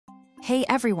Hey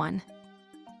everyone!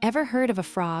 Ever heard of a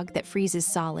frog that freezes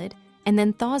solid and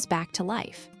then thaws back to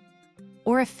life?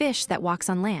 Or a fish that walks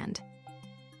on land?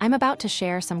 I'm about to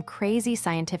share some crazy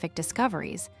scientific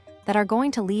discoveries that are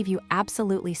going to leave you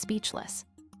absolutely speechless.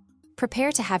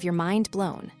 Prepare to have your mind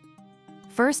blown.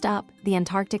 First up, the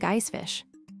Antarctic icefish.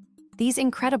 These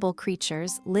incredible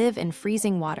creatures live in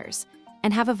freezing waters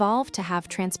and have evolved to have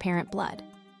transparent blood.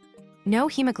 No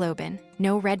hemoglobin,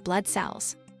 no red blood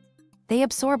cells. They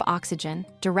absorb oxygen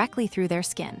directly through their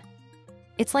skin.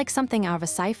 It's like something out of a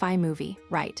sci-fi movie,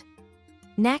 right?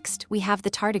 Next, we have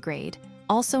the tardigrade,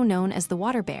 also known as the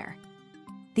water bear.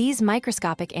 These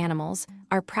microscopic animals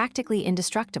are practically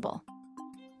indestructible.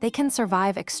 They can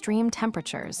survive extreme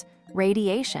temperatures,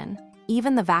 radiation,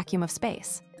 even the vacuum of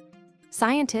space.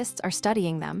 Scientists are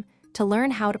studying them to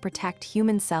learn how to protect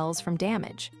human cells from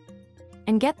damage.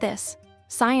 And get this,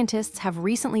 scientists have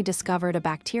recently discovered a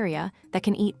bacteria that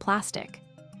can eat plastic.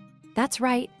 That's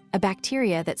right, a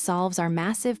bacteria that solves our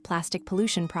massive plastic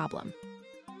pollution problem.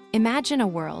 Imagine a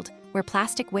world where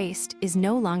plastic waste is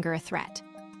no longer a threat.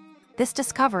 This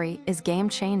discovery is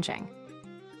game-changing.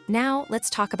 Now, let's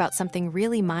talk about something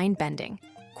really mind-bending: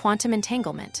 quantum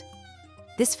entanglement.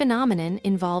 This phenomenon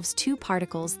involves two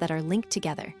particles that are linked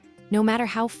together, no matter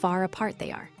how far apart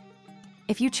they are.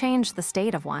 If you change the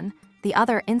state of one, the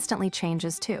other instantly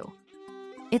changes too.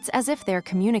 It's as if they're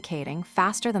communicating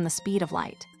faster than the speed of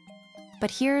light.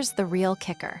 But here's the real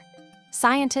kicker.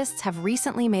 Scientists have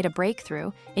recently made a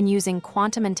breakthrough in using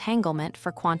quantum entanglement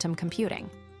for quantum computing.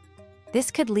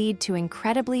 This could lead to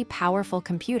incredibly powerful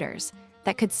computers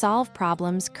that could solve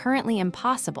problems currently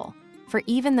impossible for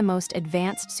even the most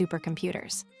advanced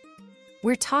supercomputers.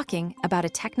 We're talking about a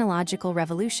technological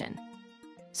revolution.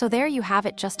 So there you have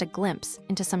it, just a glimpse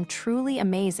into some truly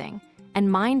amazing and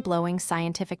mind-blowing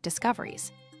scientific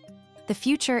discoveries. The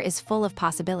future is full of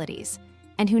possibilities,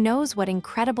 and who knows what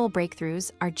incredible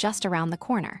breakthroughs are just around the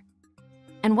corner.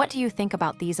 And what do you think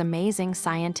about these amazing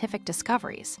scientific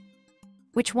discoveries?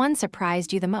 Which one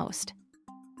surprised you the most?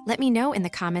 Let me know in the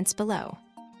comments below.